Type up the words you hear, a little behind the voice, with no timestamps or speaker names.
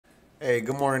Hey,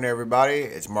 good morning, everybody.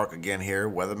 It's Mark again here,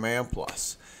 WeatherMan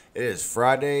Plus. It is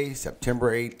Friday,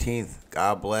 September 18th.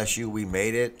 God bless you. We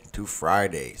made it to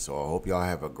Friday. So I hope y'all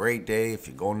have a great day. If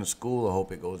you're going to school, I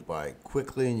hope it goes by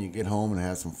quickly and you get home and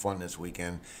have some fun this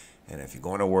weekend. And if you're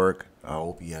going to work, I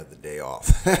hope you have the day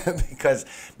off because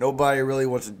nobody really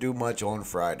wants to do much on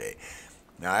Friday.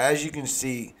 Now, as you can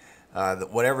see,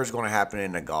 whatever's going to happen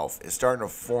in the Gulf is starting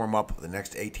to form up the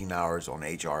next 18 hours on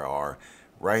HRR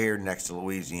right here next to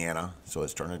Louisiana. So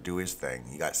it's starting to do its thing.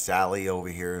 You got Sally over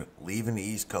here leaving the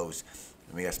East Coast,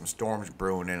 and we got some storms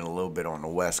brewing in a little bit on the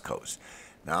West Coast.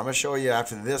 Now, I'm going to show you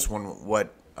after this one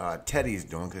what Teddy's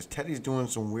doing, because Teddy's doing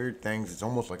some weird things. It's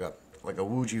almost like a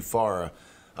Fujiwara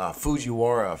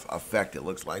effect, it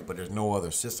looks like, but there's no other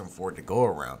system for it to go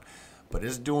around. But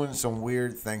it's doing some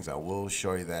weird things. I will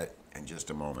show you that in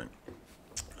just a moment.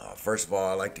 First of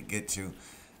all, I'd like to get to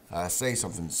say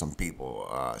something to some people.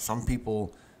 Some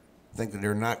people think that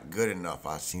they're not good enough.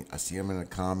 I see them in the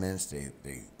comments.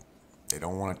 They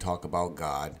don't want to talk about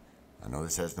God. I know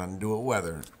this has nothing to do with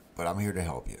weather, but I'm here to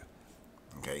help you.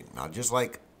 Okay, now just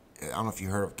like, I don't know if you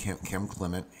heard of Kim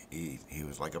Clement. He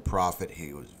was like a prophet.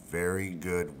 He was very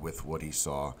good with what he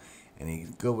saw, and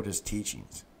he's good with his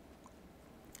teachings.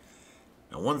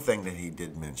 Now, one thing that he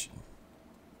did mention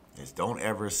is don't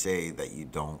ever say that you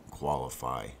don't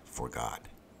qualify for God.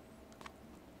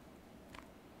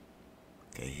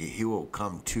 Okay, he will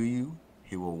come to you.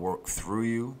 He will work through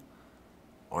you.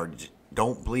 Or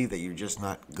don't believe that you're just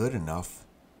not good enough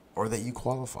or that you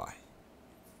qualify.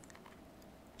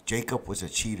 Jacob was a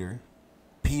cheater.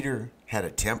 Peter had a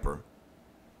temper.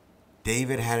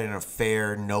 David had an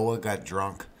affair. Noah got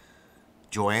drunk.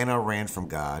 Joanna ran from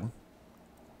God.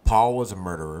 Paul was a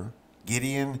murderer.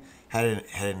 Gideon had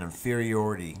an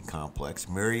inferiority complex.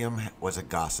 Miriam was a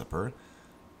gossiper.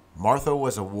 Martha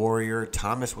was a warrior.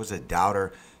 Thomas was a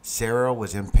doubter. Sarah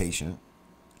was impatient.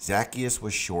 Zacchaeus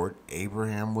was short.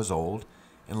 Abraham was old.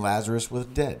 And Lazarus was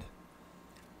dead.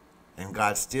 And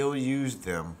God still used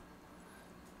them.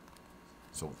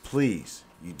 So please,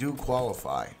 you do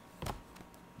qualify.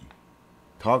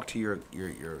 Talk to your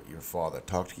Father.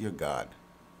 Talk to your God.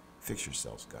 Fix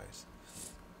yourselves, guys.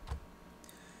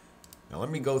 Now let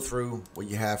me go through what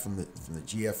you have from the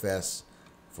GFS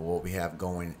for what we have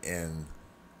going in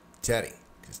Teddy.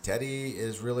 Because Teddy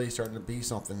is really starting to be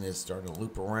something that's starting to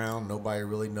loop around. Nobody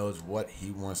really knows what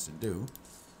he wants to do.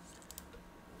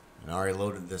 And I already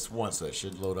loaded this once, so it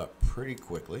should load up pretty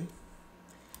quickly.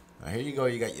 Now here you go,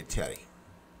 you got your Teddy.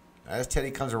 As Teddy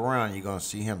comes around, you're going to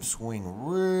see him swing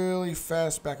really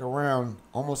fast back around,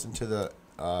 almost into the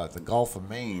Gulf of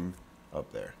Maine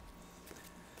up there.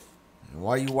 And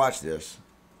while you watch this,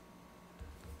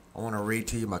 I want to read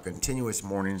to you my continuous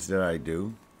mornings that I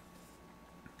do.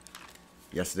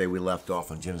 Yesterday we left off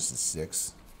on Genesis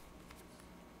 6.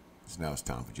 So now it's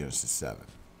time for Genesis 7.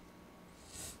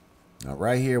 Now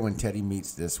right here when Teddy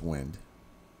meets this wind,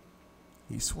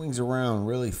 he swings around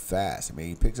really fast. I mean,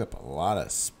 he picks up a lot of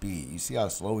speed. You see how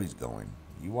slow he's going.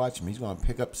 You watch him, he's going to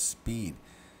pick up speed.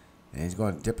 And he's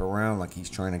going to dip around like he's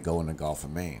trying to go in the Gulf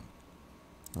of Maine.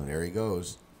 Well, there he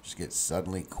goes. Just gets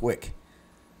suddenly quick.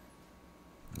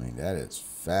 I mean, that is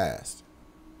fast.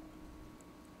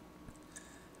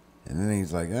 And then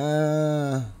he's like,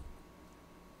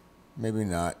 maybe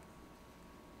not.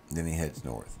 And then he heads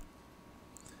north.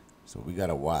 So we got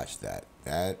to watch that.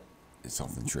 That is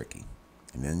something tricky.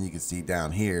 And then you can see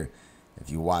down here, if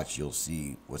you watch, you'll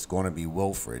see what's going to be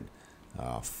Wilfred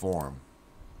form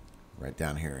right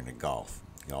down here in the Gulf.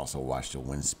 You can also watch the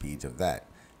wind speeds of that.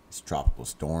 It's a tropical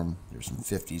storm. There's some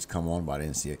 50s come on, but I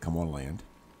didn't see it come on land.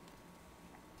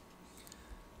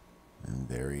 And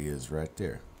there he is right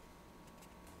there.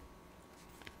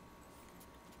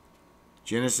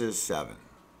 Genesis 7.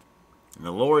 And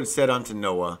the Lord said unto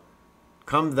Noah,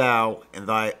 Come thou and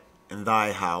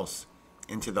thy house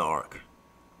into the ark.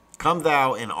 Come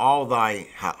thou and all thy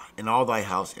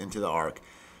house into the ark,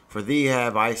 for thee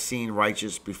have I seen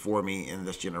righteous before me in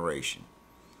this generation.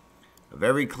 Of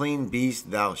every clean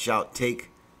beast thou shalt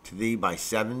take to thee by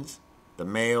sevens, the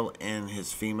male and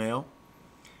his female,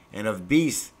 and of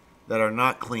beasts that are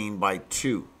not clean by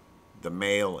two, the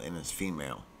male and his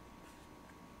female.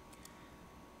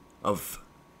 Of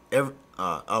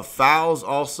fowls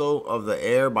also of the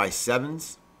air by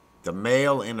sevens, the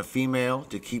male and the female,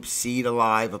 to keep seed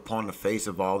alive upon the face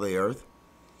of all the earth.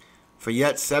 For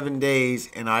yet 7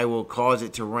 days, and I will cause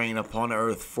it to rain upon the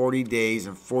earth 40 days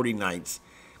and 40 nights,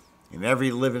 and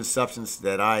every living substance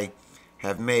that I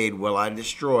have made will I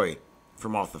destroy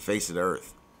from off the face of the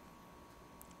earth.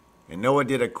 And Noah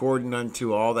did according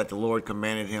unto all that the Lord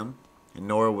commanded him. And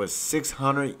Noah was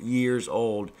 600 years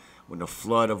old when the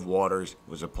flood of waters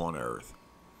was upon the earth.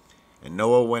 And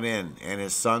Noah went in, and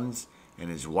his sons, and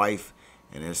his wife,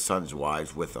 and his sons'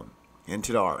 wives with him,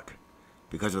 into the ark,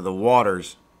 because of the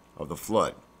waters of the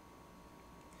flood.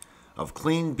 Of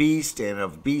clean beasts, and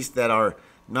of beasts that are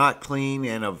not clean,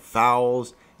 and of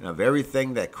fowls, and of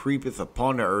everything that creepeth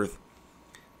upon the earth,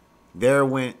 there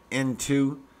went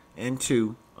unto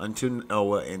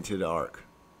Noah into the ark,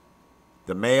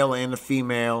 the male and the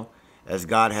female, as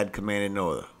God had commanded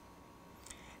Noah.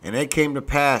 And it came to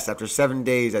pass after 7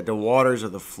 days that the waters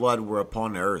of the flood were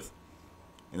upon the earth.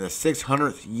 In the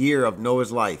 600th year of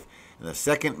Noah's life, in the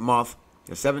 2nd month,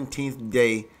 the 17th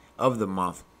day of the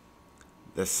month,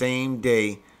 the same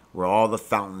day were all the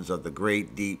fountains of the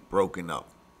great deep broken up,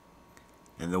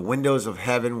 and the windows of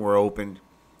heaven were opened,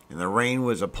 and the rain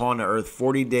was upon the earth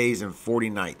 40 days and 40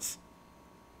 nights.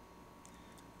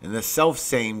 And the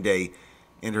selfsame day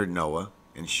entered Noah,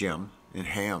 and Shem, and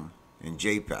Ham, and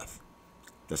Japheth,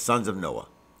 the sons of Noah,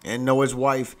 and Noah's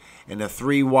wife, and the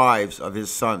 3 wives of his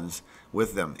sons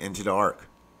with them into the ark.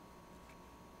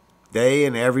 They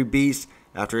and every beast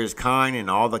after his kind, and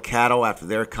all the cattle after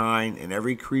their kind, and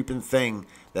every creeping thing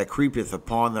that creepeth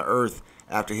upon the earth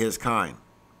after his kind,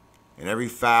 and every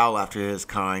fowl after his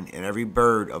kind, and every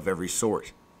bird of every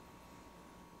sort.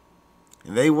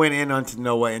 And they went in unto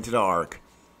Noah into the ark,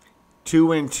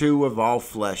 2 and 2 of all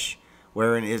flesh,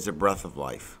 wherein is the breath of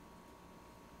life.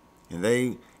 And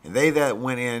they that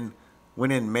went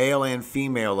in male and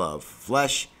female of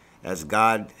flesh, as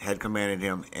God had commanded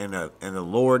him, and the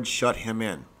Lord shut him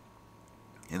in.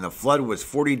 And the flood was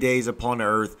 40 days upon the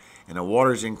earth, and the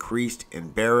waters increased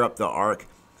and bare up the ark,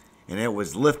 and it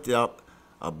was lifted up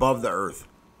above the earth.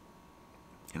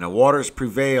 And the waters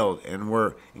prevailed and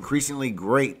were increasingly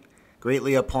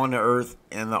greatly upon the earth,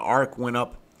 and the ark went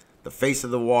up the face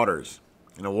of the waters.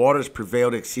 And the waters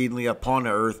prevailed exceedingly upon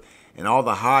the earth, and all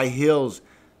the high hills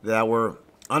that were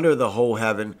under the whole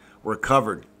heaven were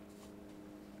covered.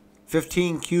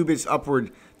 15 cubits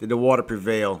upward did the water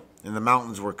prevail, and the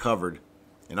mountains were covered.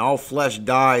 And all flesh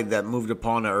died that moved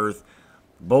upon the earth,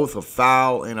 both of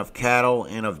fowl, and of cattle,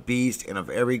 and of beast, and of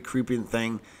every creeping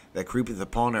thing that creepeth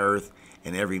upon the earth,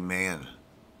 and every man.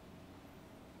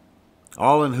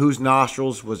 All in whose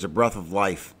nostrils was the breath of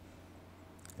life.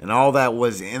 And all that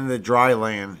was in the dry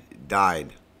land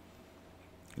died.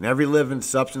 And every living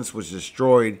substance was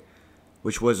destroyed,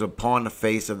 which was upon the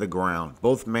face of the ground,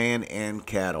 both man and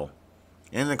cattle,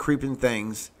 and the creeping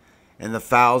things, and the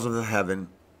fowls of the heaven,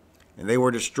 and they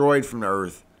were destroyed from the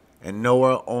earth, and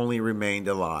Noah only remained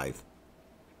alive,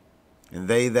 and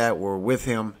they that were with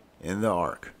him in the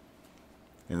ark.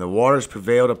 And the waters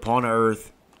prevailed upon the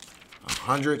earth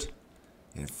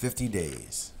 150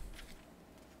 days.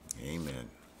 Amen.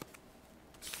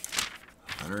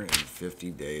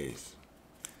 150 days.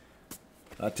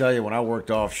 I tell you, when I worked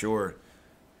offshore,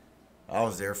 I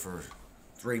was there for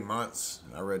 3 months.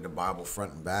 I read the Bible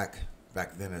front and back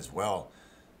then as well.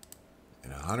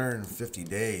 And 150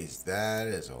 days, that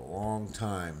is a long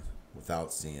time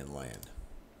without seeing land.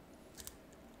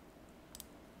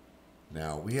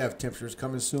 Now, we have temperatures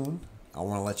coming soon. I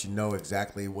want to let you know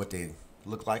exactly what they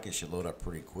look like. It should load up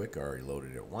pretty quick. I already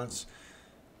loaded it once.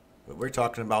 But we're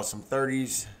talking about some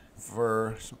 30s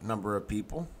for a number of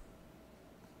people.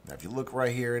 Now, if you look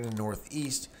right here in the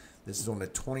northeast, this is on the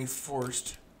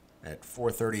 21st at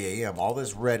 4:30 a.m. All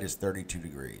this red is 32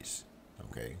 degrees.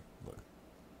 Okay, look.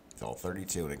 It's all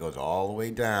 32, and it goes all the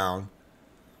way down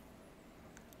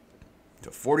to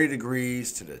 40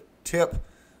 degrees to the tip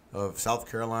of South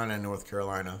Carolina and North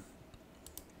Carolina.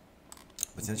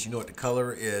 But since you know what the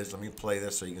color is, let me play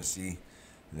this so you can see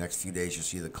the next few days you'll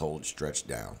see the cold stretch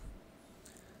down.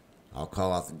 I'll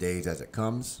call out the days as it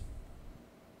comes.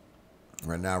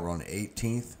 Right now we're on the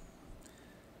 18th.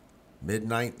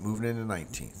 Midnight, moving into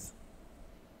 19th.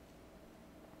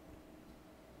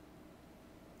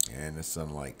 And the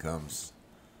sunlight comes.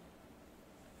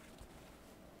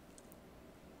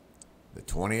 The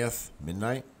 20th,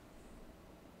 midnight.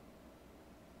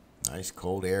 Nice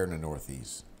cold air in the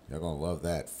northeast. You're going to love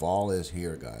that. Fall is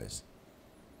here, guys.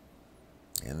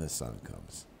 And the sun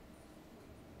comes.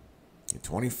 The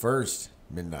 21st,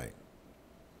 midnight.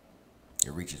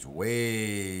 It reaches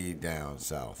way down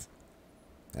south.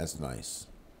 That's nice.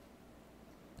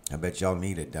 I bet y'all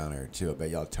need it down there, too. I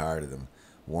bet y'all tired of them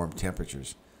warm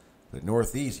temperatures. The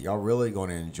northeast, y'all really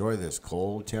going to enjoy this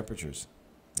cold temperatures.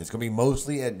 It's going to be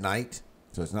mostly at night,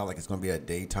 so it's not like it's going to be a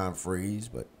daytime freeze,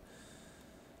 but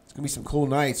it's going to be some cool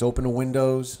nights. Open the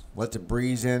windows, let the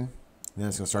breeze in, and then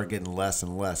it's going to start getting less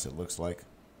and less, it looks like.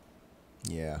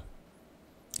 Yeah.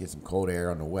 Get some cold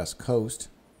air on the west coast.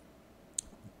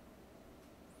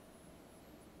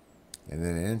 And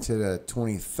then into the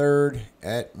 23rd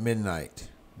at midnight.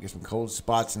 Get some cold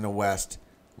spots in the west,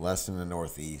 less in the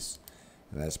northeast.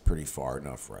 And that's pretty far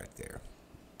enough right there.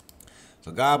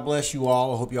 So God bless you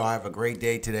all. I hope you all have a great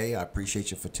day today. I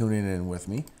appreciate you for tuning in with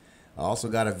me. I also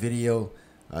got a video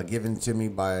given to me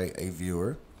by a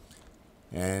viewer.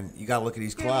 And you got to look at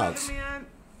these clouds. WeatherMan.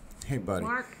 Hey, buddy.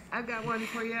 Mark, I've got one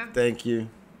for you. Thank you.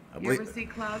 You ever see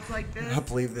clouds like this? I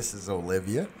believe this is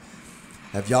Olivia.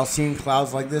 Have y'all seen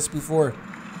clouds like this before?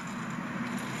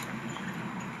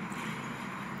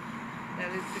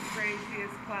 That is the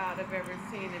craziest cloud I've ever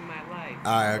seen in my life.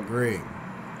 I agree.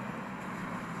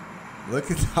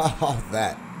 Look at all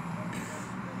that.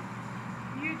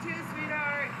 You too,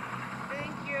 sweetheart.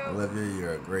 Thank you. Olivia,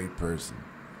 you're a great person.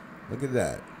 Look at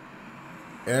that.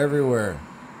 Everywhere.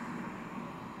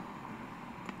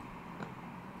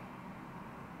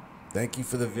 Thank you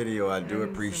for the video. I do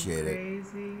appreciate it.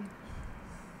 Crazy.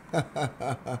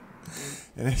 And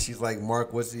then she's like,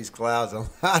 Mark, what's these clouds?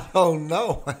 I don't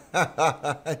know.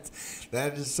 That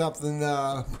is something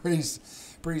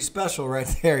pretty special right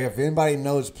there. If anybody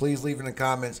knows, please leave in the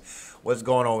comments what's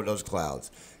going on with those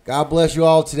clouds. God bless you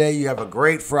all today. You have a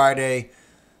great Friday.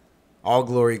 All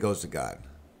glory goes to God.